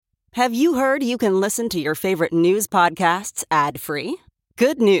Have you heard you can listen to your favorite news podcasts ad-free?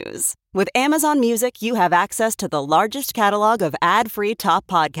 Good news. With Amazon Music, you have access to the largest catalog of ad-free top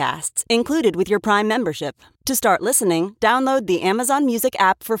podcasts included with your Prime membership. To start listening, download the Amazon Music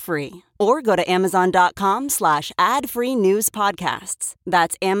app for free or go to amazon.com/ad-free news podcasts.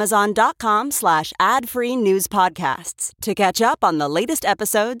 That's amazon.com/ad-free news podcasts to catch up on the latest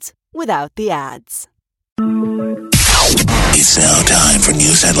episodes without the ads. It's now time for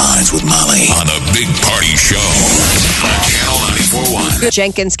news headlines with Molly on the Big Party Show on Channel 94.1.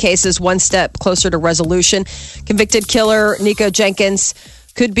 Jenkins case is one step closer to resolution. Convicted killer Nico Jenkins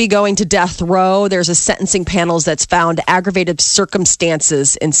could be going to death row. There's a sentencing panel that's found aggravated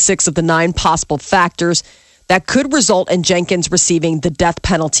circumstances in 6 of the 9 possible factors that could result in Jenkins receiving the death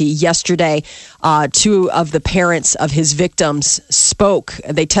penalty. Yesterday, 2 of the parents of his victims spoke.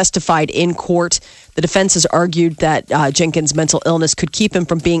 They testified in court. The defense has argued that Jenkins' mental illness could keep him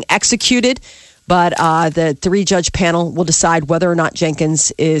from being executed, but the 3-judge panel will decide whether or not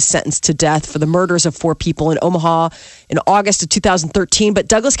Jenkins is sentenced to death for the murders of 4 people in Omaha in August of 2013. But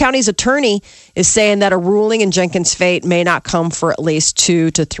Douglas County's attorney is saying that a ruling in Jenkins' fate may not come for at least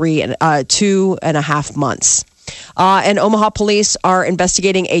 2 to 2.5 months. And Omaha police are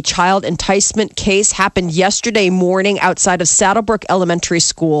investigating a child enticement case. Happened yesterday morning outside of Saddlebrook Elementary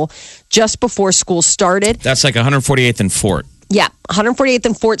School, just before school started. That's like 148th and Fort. Yeah, 148th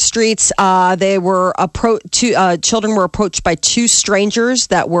and Fort Streets. They were children were approached by 2 strangers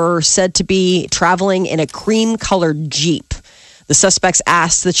that were said to be traveling in a cream-colored Jeep. The suspects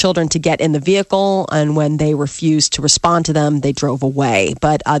asked the children to get in the vehicle, and when they refused to respond to them, they drove away.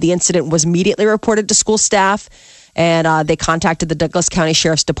 But the incident was immediately reported to school staff, and they contacted the Douglas County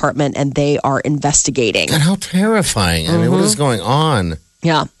Sheriff's Department, and they are investigating. God, how terrifying. I mean, what is going on?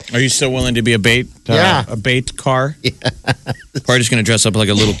 Yeah. Are you still willing to be a bait? A bait car? Yeah. Or just going to dress up like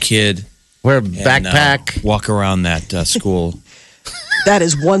a little kid? Wear a backpack. Walk around that school. That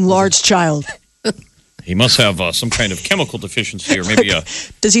is one large child. He must have some kind of chemical deficiency or maybe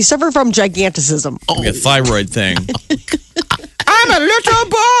Does he suffer from giganticism? A thyroid thing. I'm a little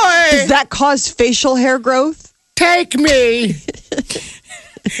boy. Does that cause facial hair growth? Take me.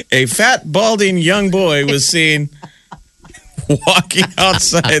 A fat, balding young boy was seen walking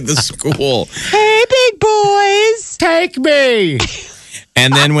outside the school. Hey, big boys. Take me.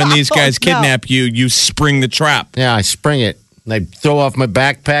 And then when these guys kidnap you, you spring the trap. Yeah, I spring it. They throw off my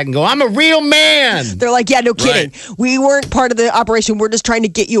backpack and go, I'm a real man. They're like, yeah, no kidding. Right. We weren't part of the operation. We're just trying to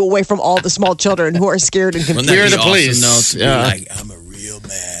get you away from all the small children who are scared and confused. Fear the police. Awesome, like, I'm a real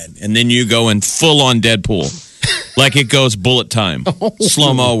man. And then you go in full on Deadpool. Like it goes bullet time.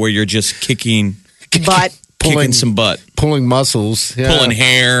 Slow-mo where you're just kicking butt. Kicking some butt. Pulling muscles. Yeah. Pulling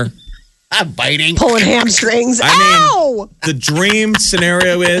hair. I'm biting. Pulling hamstrings. I mean, the dream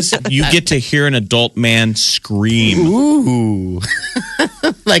scenario is you get to hear an adult man scream. Ooh.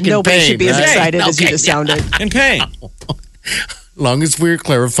 Like nobody in pain, should be as excited as you just sounded. In pain. Long as we're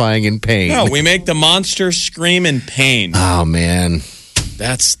clarifying in pain. No, we make the monster scream in pain. Oh, man.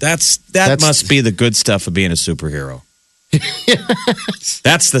 That must be the good stuff of being a superhero. Yes.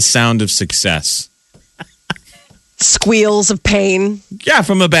 That's the sound of success. Squeals of pain. Yeah,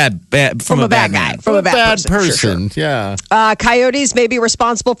 from a bad guy. From a bad person. Sure. Yeah. Coyotes may be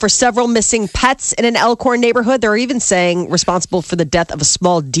responsible for several missing pets in an Elkhorn neighborhood. They're even saying responsible for the death of a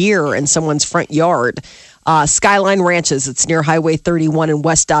small deer in someone's front yard. Skyline Ranches, it's near Highway 31 and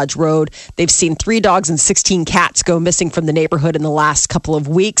West Dodge Road. They've seen 3 dogs and 16 cats go missing from the neighborhood in the last couple of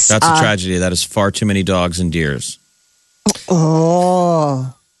weeks. That's a tragedy. That is far too many dogs and deers.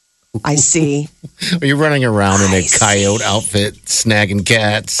 Oh, I see. Are you running around in a coyote outfit, snagging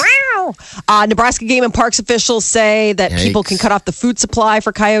cats? Nebraska Game and Parks officials say that people can cut off the food supply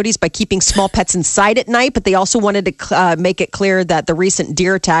for coyotes by keeping small pets inside at night, but they also wanted to make it clear that the recent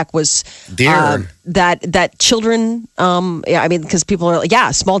deer attack was that children, because people are like,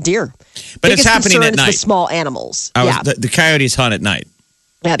 small deer. But it's happening at night. The small animals. The coyotes hunt at night.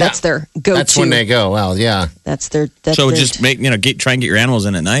 Yeah, that's their go-to. That's when they go. Well, yeah. That's their. Just try and get your animals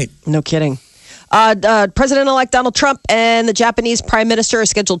in at night. No kidding. President-elect Donald Trump and the Japanese Prime Minister are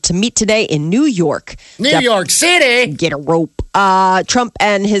scheduled to meet today in New York. New York City. Get a rope. Trump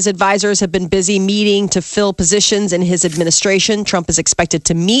and his advisors have been busy meeting to fill positions in his administration. Trump is expected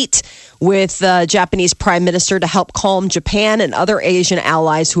to meet with the Japanese Prime Minister to help calm Japan and other Asian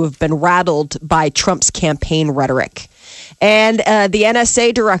allies who have been rattled by Trump's campaign rhetoric. And the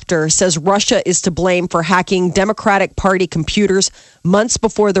NSA director says Russia is to blame for hacking Democratic Party computers months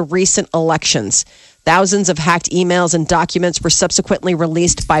before the recent elections. Thousands of hacked emails and documents were subsequently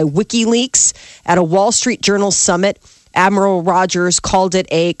released by WikiLeaks at a Wall Street Journal summit. Admiral Rogers called it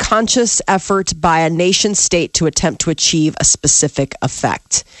a conscious effort by a nation state to attempt to achieve a specific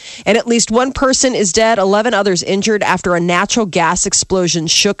effect. And at least one person is dead, 11 others injured after a natural gas explosion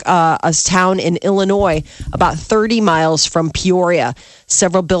shook a town in Illinois, about 30 miles from Peoria.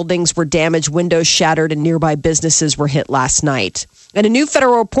 Several buildings were damaged, windows shattered, and nearby businesses were hit last night. And a new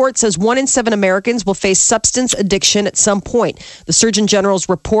federal report says 1 in 7 Americans will face substance addiction at some point. The Surgeon General's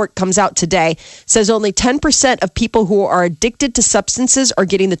report comes out today, says only 10% of people who are addicted to substances are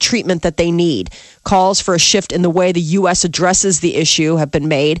getting the treatment that they need. Calls for a shift in the way the U.S. addresses the issue have been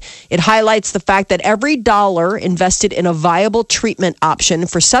made. It highlights the fact that every dollar invested in a viable treatment option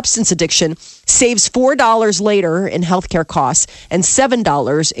for substance addiction saves $4 later in healthcare costs and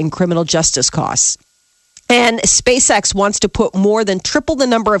 $7 in criminal justice costs. And SpaceX wants to put more than triple the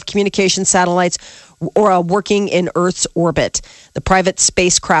number of communication satellites working in Earth's orbit. The private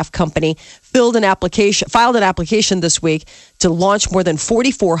spacecraft company filed an application this week to launch more than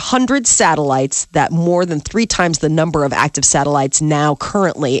 4,400 satellites, that more than 3 times the number of active satellites now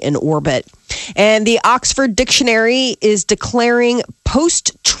currently in orbit. And the Oxford Dictionary is declaring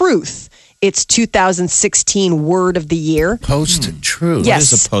post-truth its 2016 word of the year. Post-truth.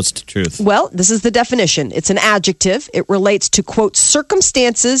 Yes. What is a post-truth? Well, this is the definition. It's an adjective. It relates to, quote,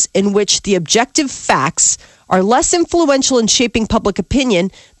 circumstances in which the objective facts are less influential in shaping public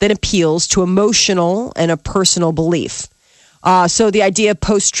opinion than appeals to emotional and a personal belief. So the idea of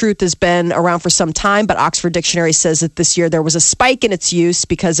post-truth has been around for some time, but Oxford Dictionary says that this year there was a spike in its use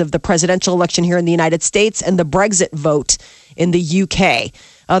because of the presidential election here in the United States and the Brexit vote in the UK.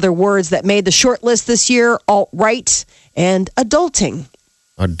 Other words that made the short list this year: alt-right and adulting.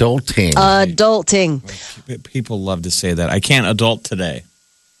 Adulting. People love to say that. I can't adult today.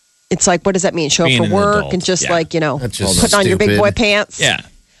 It's like, what does that mean? Show Being up for an work adult. and just Yeah. like, That's just putting on your big stupid. boy pants? Yeah.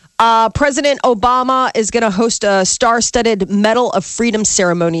 President Obama is going to host a star-studded Medal of Freedom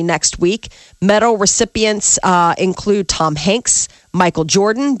ceremony next week. Medal recipients include Tom Hanks, Michael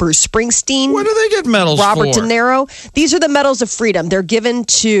Jordan, Bruce Springsteen. What do they get medals Robert for? De Niro. These are the medals of freedom. They're given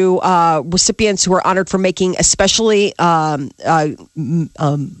to recipients who are honored for making especially I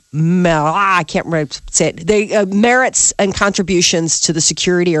can't remember say it. They merits and contributions to the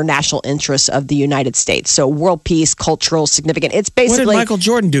security or national interests of the United States. So world peace, cultural significance. It's What basically did Michael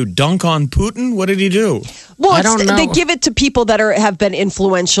Jordan do? Dunk on Putin? What did he do? well, I don't know. they give it to people that have been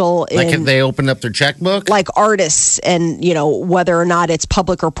influential Like if in they opened up their checkbook? like artists and, whether or not it's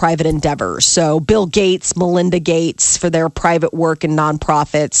public or private endeavors. So Bill Gates, Melinda Gates for their private work and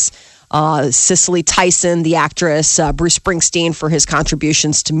nonprofits, Cicely Tyson, the actress, Bruce Springsteen for his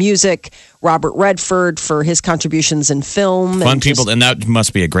contributions to music, Robert Redford for his contributions in film. Fun people, and that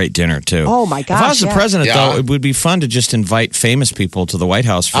must be a great dinner, too. Oh, my If I gosh, was the yeah. president, Yeah. though, it would be fun to just invite famous people to the White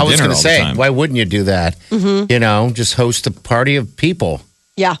House for I was dinner going all to the say, time. why wouldn't you do that? Mm-hmm. Just host a party of people.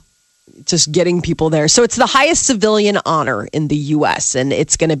 Yeah. Just getting people there. So it's the highest civilian honor in the U.S., and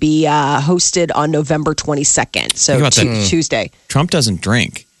it's going to be hosted on November 22nd. So Think about that. Tuesday. Trump doesn't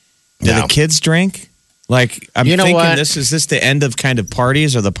drink. Do No. the kids drink? Like, I'm You know thinking what? is this the end of kind of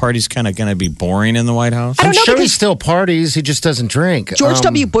parties? Or the parties kind of going to be boring in the White House? I don't I'm know sure he because still parties. He just doesn't drink. George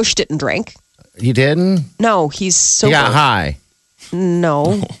W. Bush didn't drink. He didn't? No, he's sober. He got high.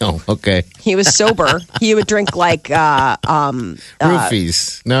 No, Oh, okay. he was sober. He would drink like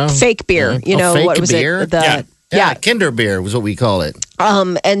Roofies. No? fake beer. Fake What was beer? it? Yeah, Kinder beer was what we call it.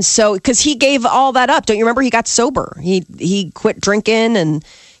 And so because he gave all that up. Don't you remember? He got sober. He quit drinking and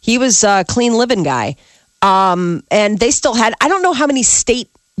he was a clean living guy. And they still had. I don't know how many state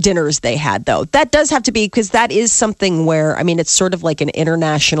dinners they had though. That does have to be because that is something where it's sort of like an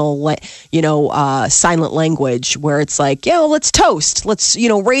international silent language where it's like, let's toast, let's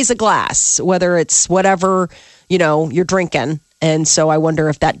raise a glass, whether it's whatever you're drinking. And so I wonder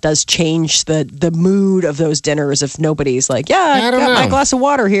if that does change the mood of those dinners if nobody's like, I don't got my know. glass of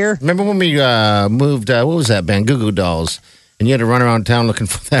water here. Remember when we moved, what was that band? Goo Goo Dolls. And you had to run around town looking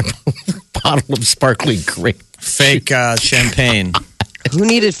for that bottle of sparkling grape. Fake champagne. Who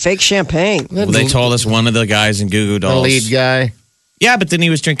needed fake champagne? Well, they told us one of the guys in Goo Goo The Dolls. lead guy. Yeah, but then he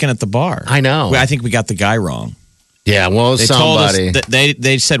was drinking at the bar. I know. Well, I think we got the guy wrong. Yeah, well, They somebody. told us that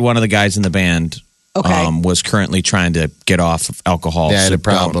they said one of the guys in the band Okay. was currently trying to get off of alcohol. They had so a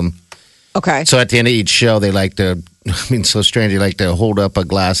problem. Okay. So at the end of each show, they like to, so strange, they like to hold up a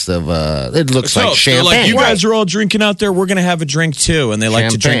glass of, it looks like they're champagne. like, you guys are all drinking out there. We're going to have a drink too. And they like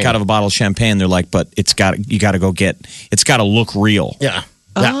to drink Champagne. out of a bottle of champagne. They're like, but it's got to look real. Yeah.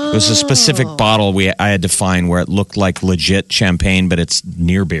 It was a specific bottle I had to find where it looked like legit champagne, but it's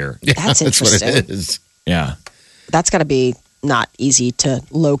near beer. That's That's what interesting. it is. Yeah. That's got to be not easy to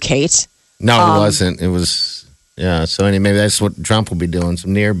locate. No, it wasn't. It was Yeah, so maybe that's what Trump will be doing,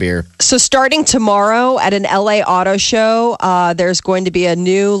 some near beer. So starting tomorrow at an LA auto show, there's going to be a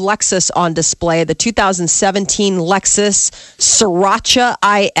new Lexus on display. The 2017 Lexus Sriracha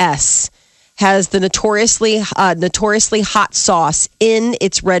IS has the notoriously hot sauce in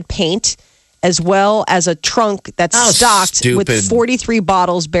its red paint, as well as a trunk that's stocked with 43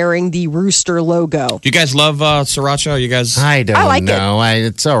 bottles bearing the Rooster logo. Do you guys love Sriracha? You guys? I don't like know.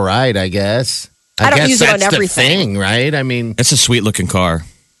 It's all right, I guess. I don't guess use it on that's everything. The thing, right? I mean, It's a sweet looking car.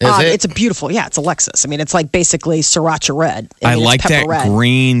 is it? It's a beautiful, it's a Lexus. I mean, it's like basically Sriracha red. I mean, like it's pepper that red.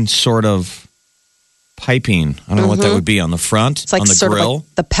 green sort of piping. I don't know what that would be on the front, It's like on the sort grill. of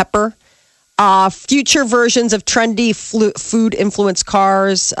like the pepper. Future versions of trendy food influenced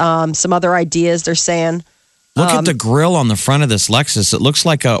cars. Some other ideas they're saying. Look at the grill on the front of this Lexus. It looks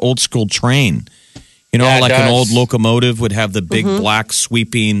like an old school train. You know, Yeah, it like an does. old locomotive would have the big black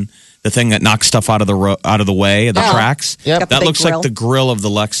sweeping, the thing that knocks stuff out of the way, the tracks. Yep. Got the That big looks grill. like the grill of the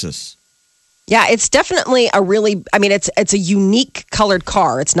Lexus. Yeah, it's definitely it's a unique colored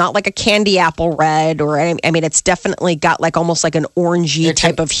car. It's not like a candy apple red or it's definitely got like almost like an orangey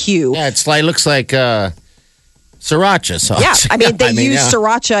type of hue. Yeah, looks like sriracha sauce. Yeah, I mean, they use yeah.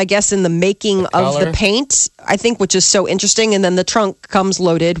 sriracha, I guess, in the making of the color. paint, I think, which is so interesting. And then the trunk comes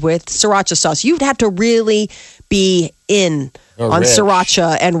loaded with sriracha sauce. You'd have to really be in on rich.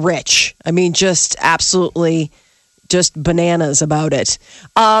 sriracha and rich. I mean, just absolutely just bananas about it.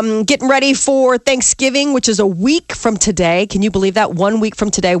 Getting ready for Thanksgiving, which is a week from today. Can you believe that? 1 week from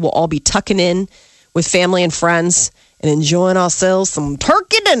today, we'll all be tucking in with family and friends and enjoying ourselves some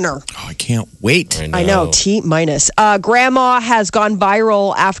turkey dinner. Oh, I can't wait. I know, T minus. Grandma has gone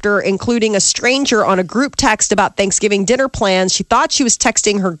viral after including a stranger on a group text about Thanksgiving dinner plans. She thought she was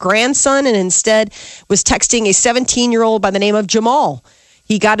texting her grandson and instead was texting a 17-year-old by the name of Jamal.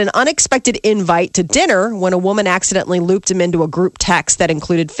 He got an unexpected invite to dinner when a woman accidentally looped him into a group text that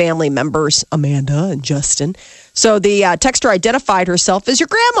included family members, Amanda and Justin. So the texter identified herself as your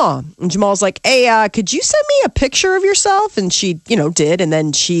grandma. And Jamal's like, hey, could you send me a picture of yourself? And she, did. And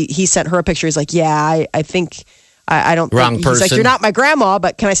then he sent her a picture. He's like, yeah, I think, I don't Wrong think. He's like, person. you're not my grandma,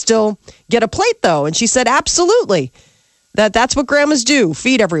 but can I still get a plate though? And she said, absolutely. That's what grandmas do,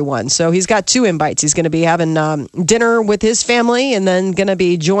 feed everyone. So he's got 2 invites. He's going to be having dinner with his family and then going to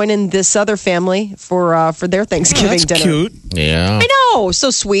be joining this other family for their Thanksgiving That's dinner. cute. Yeah. I know, so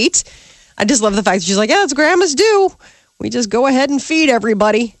sweet. I just love the fact that she's like, yeah, that's what grandmas do. We just go ahead and feed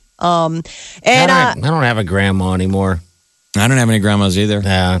everybody. I don't have a grandma anymore. I don't have any grandmas either.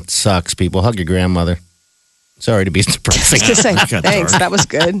 Yeah, it sucks, people. Hug your grandmother. Sorry to be depressing. just say, Got thanks, dark. that was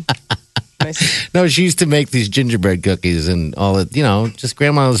good. Nice. No, she used to make these gingerbread cookies and all that. Just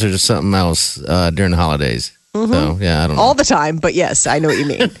grandmas are just something else during the holidays. So, yeah, I don't know. All the time, but yes, I know what you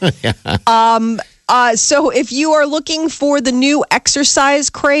mean. So if you are looking for the new exercise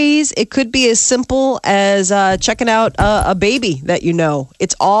craze, it could be as simple as checking out a baby that you know.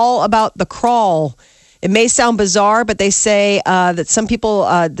 It's all about the crawl. It may sound bizarre, but they say that some people,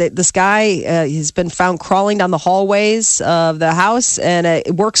 this guy has been found crawling down the hallways of the house, and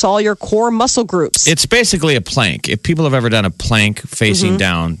it works all your core muscle groups. It's basically a plank. If people have ever done a plank facing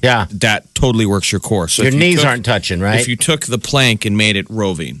down, Yeah. that totally works your core. So Your if you knees took- aren't touching, right? If you took the plank and made it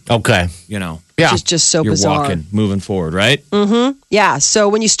roving, Okay. Yeah, Which is just so you're bizarre. walking, moving forward, right? Yeah. So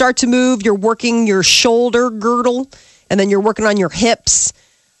when you start to move, you're working your shoulder girdle, and then you're working on your hips.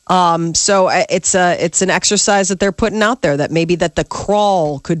 So it's an exercise that they're putting out there that maybe that the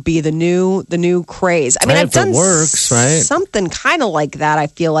crawl could be the new craze. I mean, Right, I've if it done works, right? something kind of like that. I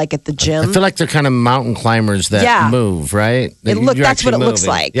feel like at the gym. I feel like they're kind of mountain climbers that Yeah. move, right? You're That's what actually it looks moving.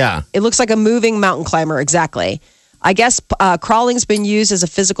 like. Yeah. It looks like a moving mountain climber. Exactly. I guess crawling's been used as a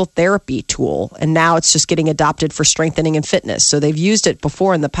physical therapy tool, and now it's just getting adopted for strengthening and fitness. So they've used it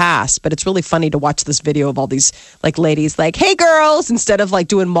before in the past, but it's really funny to watch this video of all these like ladies like, "Hey girls," instead of like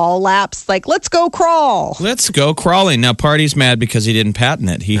doing mall laps, like, "Let's go crawl." Let's go crawling. Now, Party's mad because he didn't patent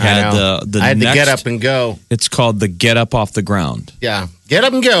it. He I had know. the I had next, to get up and go. It's called the get up off the ground. Yeah. Get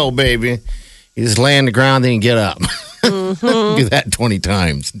up and go, baby. You just lay on the ground, then you get up. Do that 20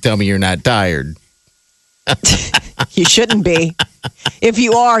 times. Tell me you're not tired. You shouldn't be. If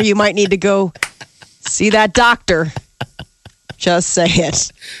you are, you might need to go see that doctor. Just say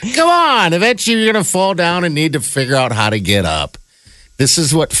it. Come on. Eventually, you're going to fall down and need to figure out how to get up. This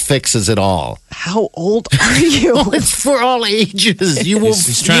is what fixes it all. How old are you? It's for all ages. You will,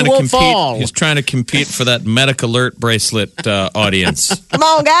 He's trying you to will compete. fall. He's trying to compete for that Medic Alert bracelet audience. Come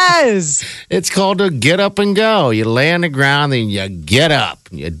on, guys. It's called a get up and go. You lay on the ground, then you get up.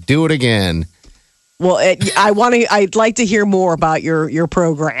 You do it again. Well, I'd like to hear more about your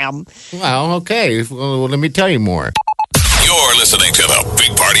program. Well, okay. Well, let me tell you more. You're listening to the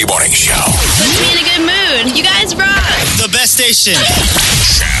Big Party Morning Show. Puts me in a good mood. You guys rock. The best station.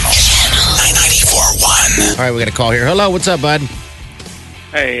 Channel 94.1. All right, we got a call here. Hello, what's up, bud?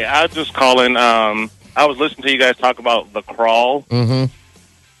 Hey, I was just calling. I was listening to you guys talk about the crawl. Mm-hmm.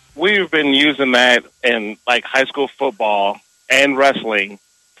 We've been using that in like high school football and wrestling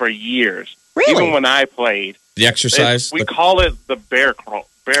for years. Really? Even when I played. The exercise. We call it the bear crawl.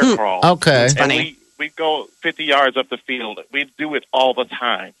 Okay. And funny. we go 50 yards up the field. We do it all the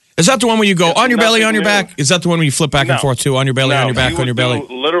time. Is that the one where you go on your belly, on your nothing back? Is that the one where you flip back and No. forth too? On your belly, on your back, you on your would belly?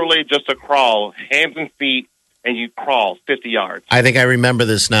 do literally just a crawl, hands and feet, and you crawl 50 yards. I think I remember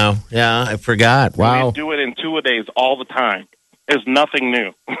this now. Yeah, I forgot. Wow. We do it in 2 days all the time. It's nothing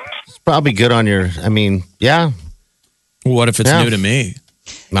new. It's probably good on your, yeah. What if it's Yeah. new to me?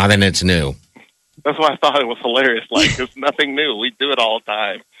 Now then it's new. That's why I thought it was hilarious. Like, it's nothing new. We do it all the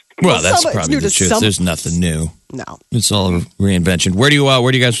time. Well, that's it's probably new the to truth. some- There's nothing new. No. It's all a reinvention. Where do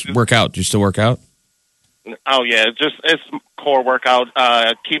you guys work out? Do you still work out? Oh, yeah. It's core workout.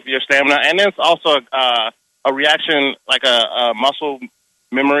 Keep your stamina. And it's also a reaction, like a muscle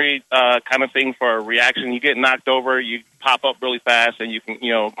memory kind of thing for a reaction. You get knocked over, you pop up really fast, and you can,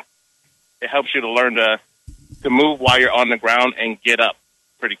 it helps you to learn to move while you're on the ground and get up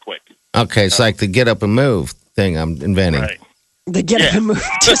pretty quick. Okay, it's like the get up and move thing I'm inventing. Right. The get up and move,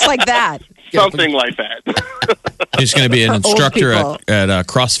 just like that. Something like that. He's going to be an Old instructor people. at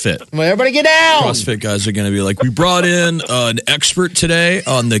CrossFit. Well, everybody get down CrossFit guys are going to be like, we brought in an expert today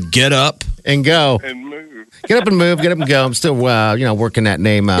on the get up. and go. And move. Get up and move. Get up and go. I'm still, working that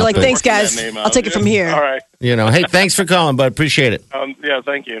name out. You're like, but, thanks, guys. That name I'll out. take it from here. All right. hey, thanks for calling, bud. Appreciate it. Yeah,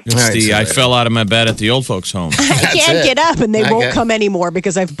 thank you. It's All right, the see you I later. fell out of my bed at the old folks' home. I can't it. get up, and they I won't get- come anymore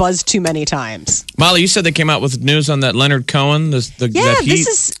because I've buzzed too many times. Molly, you said they came out with news on that Leonard Cohen.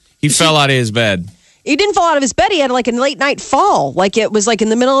 He fell out of his bed. He didn't fall out of his bed. He had like a late night fall. Like it was like in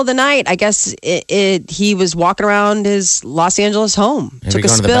the middle of the night. I guess he was walking around his Los Angeles home. Have Took you a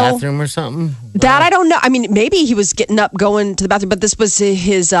gone to the spill. bathroom or something? That I don't know. I mean, maybe he was getting up, going to the bathroom, but this was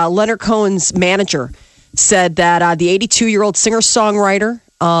his Leonard Cohen's manager said that the 82-year-old singer-songwriter,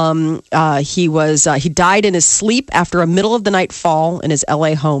 he died in his sleep after a middle of the night fall in his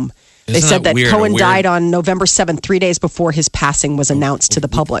LA home. They Isn't said that weird? Cohen A weird died on November 7th, 3 days before his passing was announced to the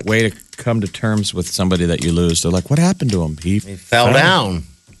public. Way to come to terms with somebody that you lose. They're like, what happened to him? He Fell down.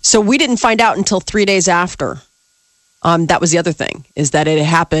 So we didn't find out until 3 days after. That was the other thing, is that it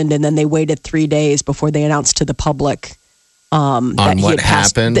happened, and then they waited 3 days before they announced to the public that he what had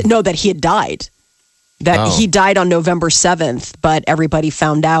passed. happened? That he had died. That Oh. he died on November 7th, but everybody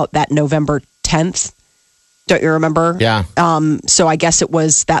found out that November 10th. Don't you remember? Yeah. So I guess it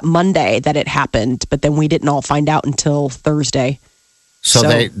was that Monday that it happened, but then we didn't all find out until Thursday. So,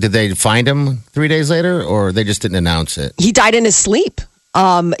 So- did they find him 3 days later, or they just didn't announce it? He died in his sleep.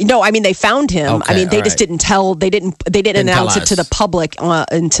 No, I mean they found him. Okay, I mean they all just right. didn't tell. They didn't announce tell it to the us. public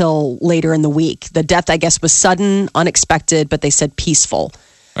until later in the week. The death, I guess, was sudden, unexpected, but they said peaceful.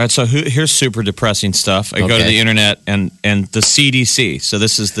 All right, so here's super depressing stuff. I go to Okay. the internet and the CDC. So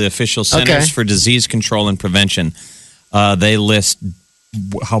this is the official Centers Okay. for Disease Control and Prevention. They list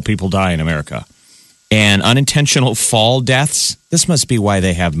how people die in America. And unintentional fall deaths, this must be why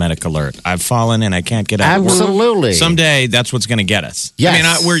they have medic alert. I've fallen and I can't get up. Absolutely. Someday that's what's going to get us. Yes. I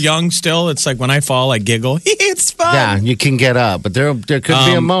mean, we're young still. It's like when I fall, I giggle. It's fun. Yeah, you can get up, but there could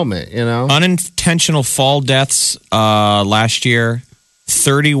be a moment, Unintentional fall deaths last year,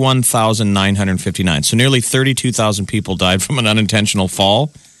 31,959. So nearly 32,000 people died from an unintentional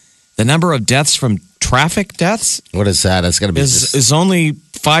fall. The number of deaths from traffic deaths What is that? It's got to be is only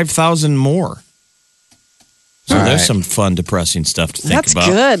 5,000 more. So All there's right. some fun, depressing stuff to think That's about.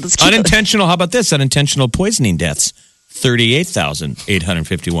 good. Let's keep it- Unintentional, how about this? Unintentional poisoning deaths,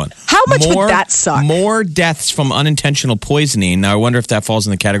 38,851. How much would that suck? More deaths from unintentional poisoning. Now, I wonder if that falls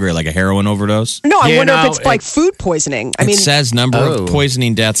in the category like a heroin overdose. No, I You wonder know, if it's like food poisoning. I mean, It says number Oh. of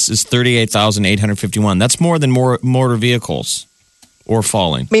poisoning deaths is 38,851. That's more than motor vehicles or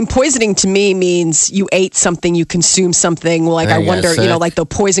falling. poisoning to me means you ate something, you consumed something. Like I I wonder, guess, like the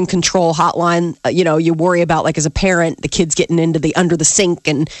poison control hotline. You worry about like as a parent, the kids getting into the under the sink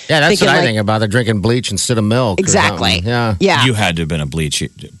and Yeah, that's thinking, what I like, think about. They're drinking bleach instead of milk. or Exactly. something. Yeah. Yeah. You had to have been a bleach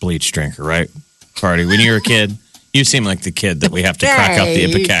drinker, right? Party. When you were a kid, you seem like the kid that we have to crack out the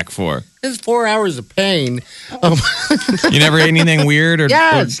Hey. Ipecac for. It's 4 hours of pain. You never ate anything weird or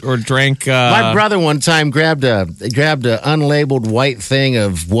Yes. or drank. My brother one time grabbed a unlabeled white thing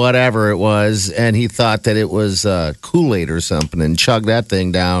of whatever it was, and he thought that it was Kool-Aid or something, and chugged that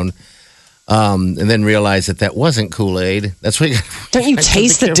thing down. And then realized that wasn't Kool-Aid. That's what. Don't you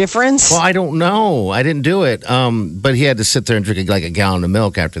taste the difference? Well, I don't know. I didn't do it. But he had to sit there and drink like a gallon of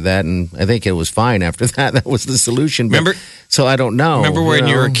milk after that, and I think it was fine after that. That was the solution. But, Remember? So I don't know. Remember when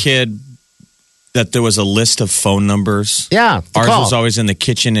you were a kid that there was a list of phone numbers? Yeah. Ours was always in the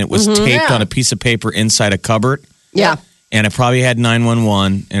kitchen. It was taped on a piece of paper inside a cupboard. Yeah. And it probably had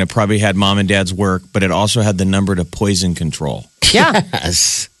 911, and it probably had mom and dad's work, but it also had the number to poison control. Yeah.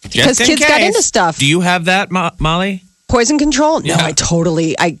 Yes. Because kids got into stuff. Do you have that, Molly? Poison control? No, Yeah.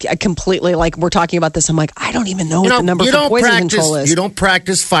 I completely, like, we're talking about this. I'm like, I don't even know what the number for poison control is. You don't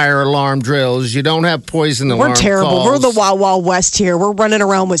practice fire alarm drills. You don't have poison alarm We're terrible. calls. We're the Wild Wild West here. We're running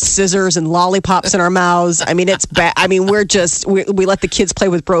around with scissors and lollipops in our mouths. I mean, it's bad. I mean, we let the kids play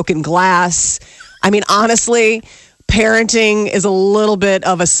with broken glass. I mean, honestly, parenting is a little bit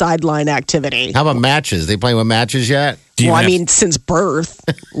of a sideline activity. How about matches? They playing with matches yet? Well, I mean, since birth,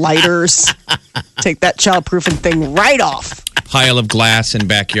 lighters. Take that childproofing thing right off. Pile of glass in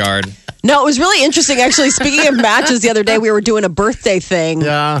backyard. No, it was really interesting. Actually, speaking of matches, the other day we were doing a birthday thing.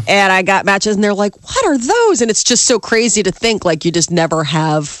 Yeah. And I got matches, and they're like, what are those? And it's just so crazy to think, like, you just never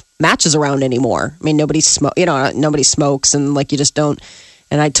have matches around anymore. I mean, nobody smokes, and, like, you just don't.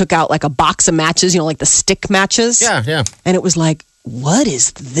 And I took out, like, a box of matches, like the stick matches. Yeah, yeah. And it was like, what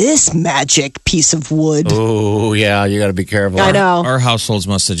is this magic piece of wood? Oh, yeah, you got to be careful. I know. Our households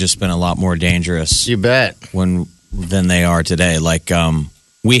must have just been a lot more dangerous You bet. than they are today. Like,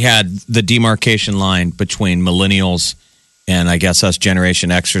 we had the demarcation line between millennials and I guess us Generation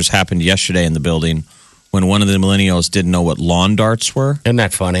Xers happened yesterday in the building when one of the millennials didn't know what lawn darts were. Isn't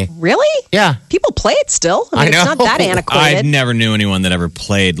that funny? Really? Yeah. People play it still. I mean, I it's not know. that I antiquated. never knew anyone that ever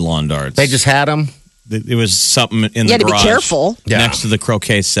played lawn darts. They just had them? It was something in You the had to be garage careful. Yeah. next to the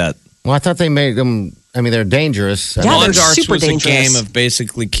croquet set. Well, I thought they made them. I mean, they're dangerous. Yeah, Lawn they're darts super was dangerous. a game of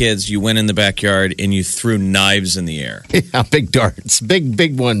basically kids. You went in the backyard and you threw knives in the air. Yeah, big darts.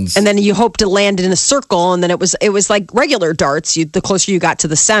 Big ones. And then you hope to land in a circle, and then it was like regular darts. The closer you got to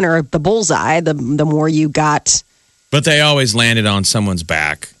the center, the bullseye, the more you got. But they always landed on someone's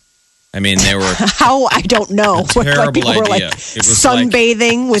back. I mean, they were How I don't know. terrible people were like idea. It was like-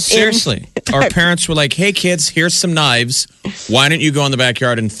 sunbathing within. seriously. Our parents were like, "Hey kids, here's some knives. Why don't you go in the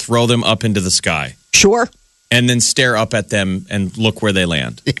backyard and throw them up into the sky, Sure. and then stare up at them and look where they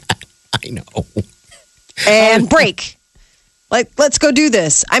land?" I know. And break. Like, let's go do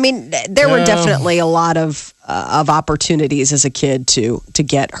this. I mean, there were definitely a lot of opportunities as a kid to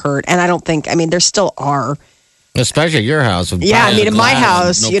get hurt, and I don't think. I mean, there still are. Especially at your house. with Yeah, I mean, in my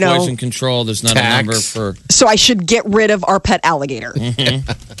glass. house, no poison control. There's not Tax. a number for. So I should get rid of our pet alligator.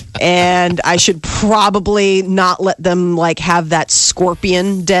 And I should probably not let them like have that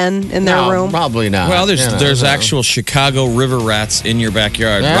scorpion den in their No, room. probably not. Well, there's You know, there's no. actual Chicago river rats in your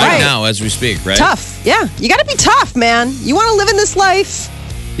backyard Yeah. right Right. now as we speak. Right? Tough. Yeah. You got to be tough, man. You want to live in this life?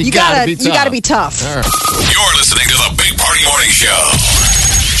 You gotta be you got to be tough. You're listening to the Big Party Morning Show.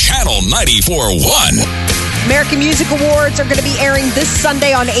 Channel 94.1. American Music Awards are going to be airing this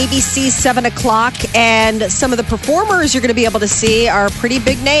Sunday on ABC, 7 o'clock. And some of the performers you're going to be able to see are pretty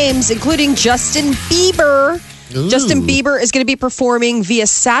big names, including Justin Bieber. Ooh. Justin Bieber is going to be performing via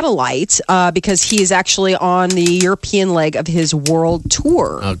satellite because he is actually on the European leg of his world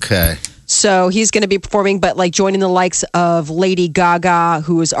tour. Okay. So he's going to be performing, but like joining the likes of Lady Gaga,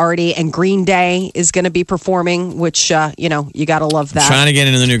 who is already, and Green Day is going to be performing, which, you got to love that. Trying to get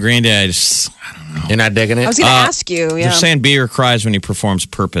into the new Green Day. I don't know. You're not digging it? I was going to ask you. Yeah. They're saying Bieber cries when he performs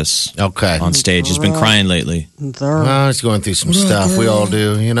Purpose Okay. on stage. He's been crying lately. Well, he's going through some stuff. We all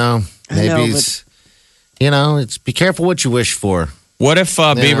do, I know, Maybe it's, it's be careful what you wish for. What if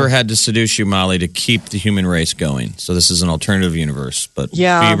Bieber had to seduce you, Molly, to keep the human race going? So this is an alternative universe, but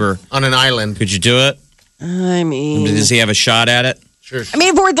Yeah. Bieber, On an island. could you do it? I mean, Does he have a shot at it? Sure.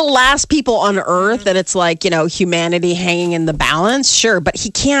 if we're the last people on Earth and it's like, humanity hanging in the balance, sure, but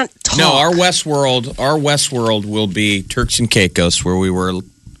he can't talk. No, our Westworld will be Turks and Caicos, where we were.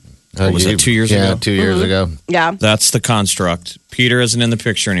 What was it, 2 years yeah, ago? 2 years ago. Yeah. That's the construct. Peter isn't in the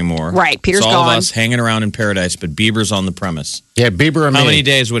picture anymore. Right, Peter's it's all gone. of us hanging around in paradise, but Bieber's on the premise. Yeah, Bieber and How me. many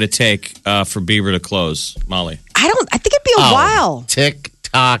days would it take for Bieber to close, Molly? I think it'd be a while. Tick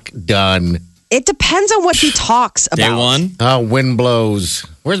tock done. It depends on what he talks about. Day one? Oh, wind blows.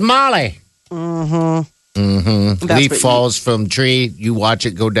 Where's Molly? That's Leaf what falls from tree. You watch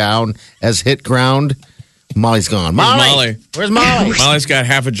it go down as hit ground. Molly's gone. Molly? Where's Molly? Molly's got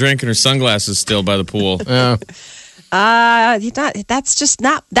half a drink and her sunglasses still by the pool. That's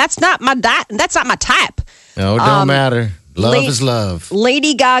not my type. No, it don't matter. Love is love.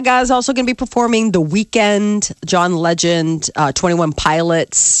 Lady Gaga is also going to be performing The Weeknd, John Legend, 21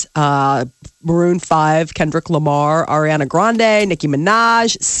 Pilots, Maroon 5, Kendrick Lamar, Ariana Grande, Nicki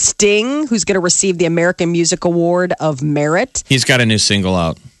Minaj, Sting, who's going to receive the American Music Award of Merit. He's got a new single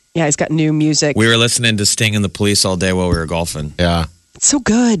out. Yeah, he's got new music. We were listening to Sting and the Police all day while we were golfing. Yeah. It's so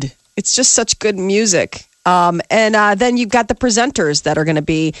good. It's just such good music. And then you've got the presenters that are going to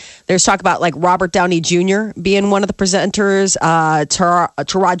be, there's talk about like Robert Downey Jr. being one of the presenters,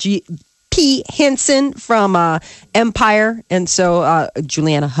 Taraji P. Henson from Empire, and so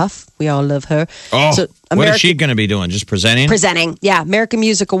Juliana Hough, we all love her. Oh, so what is she going to be doing? Just presenting? Presenting, yeah. American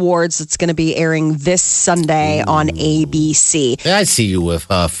Music Awards. It's going to be airing this Sunday on ABC. Yeah, I see you with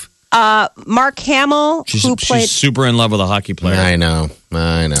Huff. Mark Hamill, She's played... super in love with a hockey player. I know.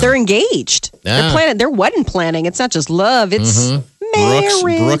 They're engaged. Yeah. They're wedding planning. It's not just love. It's marriage.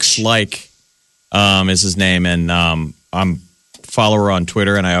 Brooks is his name, and I'm follow her on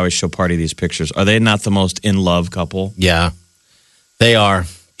Twitter, and I always show Party these pictures. Are they not the most in love couple? Yeah, they are.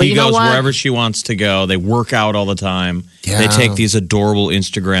 But he goes wherever she wants to go. They work out all the time. Yeah. They take these adorable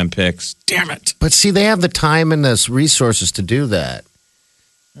Instagram pics. Damn it! But see, they have the time and the resources to do that.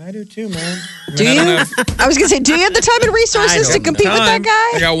 I do too, man. Do you? I was going to say, do you have the time and resources to compete with that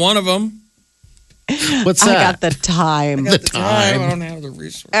guy? I got one of them. What's that? I got the time. The time. I don't have the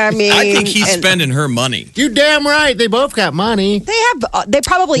resources. I mean, I think he's spending her money. You damn right. They both got money. They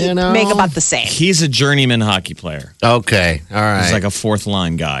probably make about the same. He's a journeyman hockey player. Okay. All right. He's like a fourth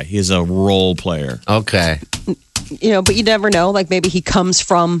line guy. He's a role player. Okay. But you never know. Like maybe he comes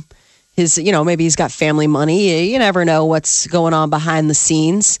from his, maybe he's got family money. You never know what's going on behind the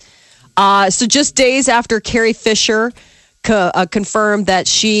scenes. So just days after Carrie Fisher confirmed that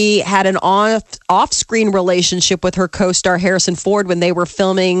she had an off-screen relationship with her co-star Harrison Ford when they were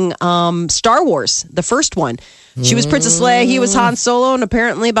filming Star Wars, the first one. She was Princess Leia, he was Han Solo, and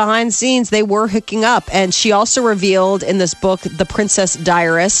apparently behind the scenes they were hooking up. And she also revealed in this book, The Princess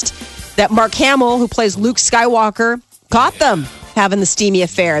Diarist, that Mark Hamill, who plays Luke Skywalker, caught them having the steamy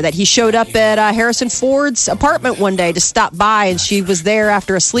affair, that he showed up at Harrison Ford's apartment one day to stop by, and she was there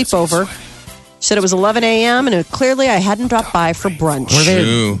after a sleepover. She said it was 11 a.m. and clearly I hadn't dropped by for brunch.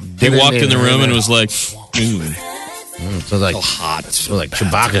 He walked in the room and was like, So like hot. So like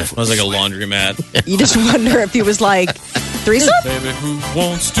Chewbacca. It was like a laundromat. You just wonder if he was like, threesome? Baby, who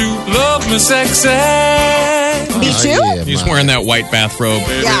wants to love me sexy? Me too? Yeah, He's man. wearing that white bathrobe.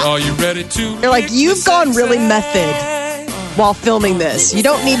 Baby, Yeah. are you ready to? They're like, you've gone really method while filming this. You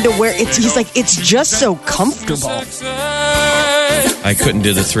don't need to wear it. He's like, it's just so comfortable. I couldn't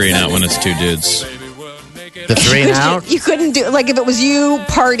do the 3 and out when it's 2 dudes. The 3 and out? You couldn't do, like, if it was you,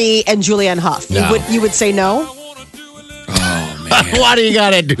 Party, and Julianne Hough, No. you would say no? Oh, man. Why do you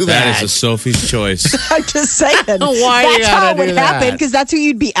got to do that? That is a Sophie's choice. I'm just saying. Why you That's how gotta it would do that? happen, because that's who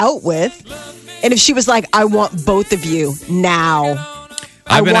you'd be out with. And if she was like, I want both of you now.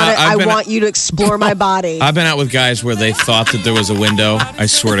 I want you to explore my body. I've been out with guys where they thought that there was a window. I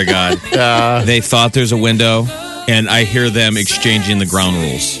swear to God. They thought there's a window, and I hear them exchanging the ground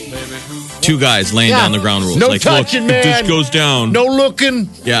rules. 2 guys laying down the ground rules. No like, touching, look, man. if this goes down. No looking.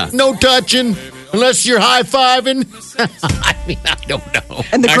 Yeah. No touching. Unless you're high-fiving. I mean, I don't know.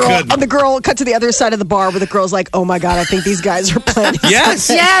 And I couldn't. the girl cut to the other side of the bar where the girl's like, "Oh my god, I think these guys are planning." Yes.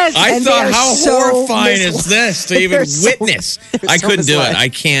 Yes. I And thought, they are how so horrifying is this to even They're so- witness? they're I so couldn't do it. misled. I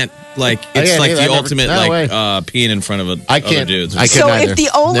can't, like, I it's can't like either. the I never- ultimate, no like, way. peeing in front of I other can't. dudes. I So couldn't if the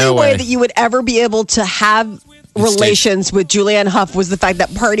only No way way. that you would ever be able to have relations with Julianne Hough was the fact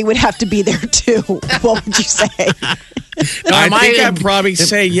that Party would have to be there too, what would you say? I Am think I- I'd probably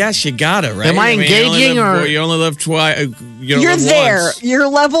say yes. You gotta, right? Am I engaging or- you only live twice? You You're live there. Once. Your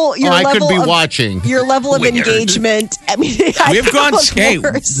level. Your I level could be of, watching. Your level of Weird. engagement. I mean, I We've think gone it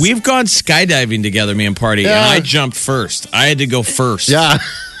was worse. we've gone skydiving together, me and Party, and Yeah. I jumped first. I had to go first. Yeah.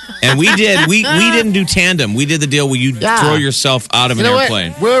 And we did. We didn't do tandem. We did the deal where you Yeah. throw yourself out of You an know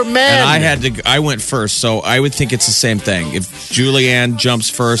airplane. what? We're men. And I went first, so I would think it's the same thing. If Julianne jumps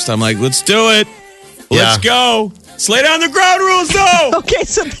first, I'm like, let's do it. Let's go. Let's lay down the ground rules, though. Okay,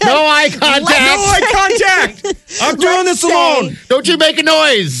 so then, No eye contact. No eye contact. I'm doing this alone. Don't you make a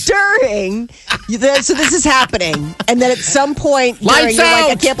noise. during, so this is happening, and then at some point, during, Lights you're like,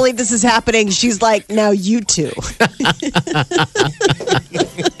 I out. can't believe this is happening. She's like, now you two,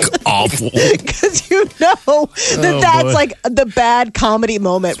 Awful. because you know that that's boy. like the bad comedy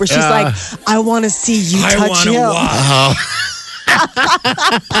moment where she's Yeah. like, I want to see you I touch want to him. watch.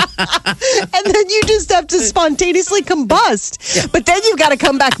 And then you just have to spontaneously combust. But then you've got to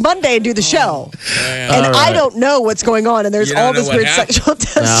come back Monday and do the show. And I don't know what's going on. And there's You don't all know this what weird happened? sexual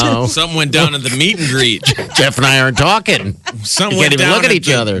tension. No. Something went down at the meet and greet. Jeff and I aren't talking. Something You can't went even down look at each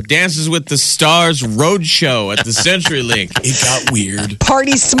the other. Dances with the Stars road show at the CenturyLink. It got weird.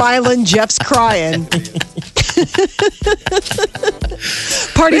 Party's smiling, Jeff's crying.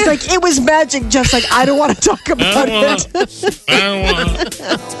 Party's like, it was magic. Jeff's like, I don't want to talk about it.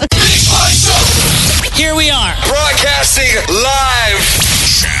 Here we are. Broadcasting live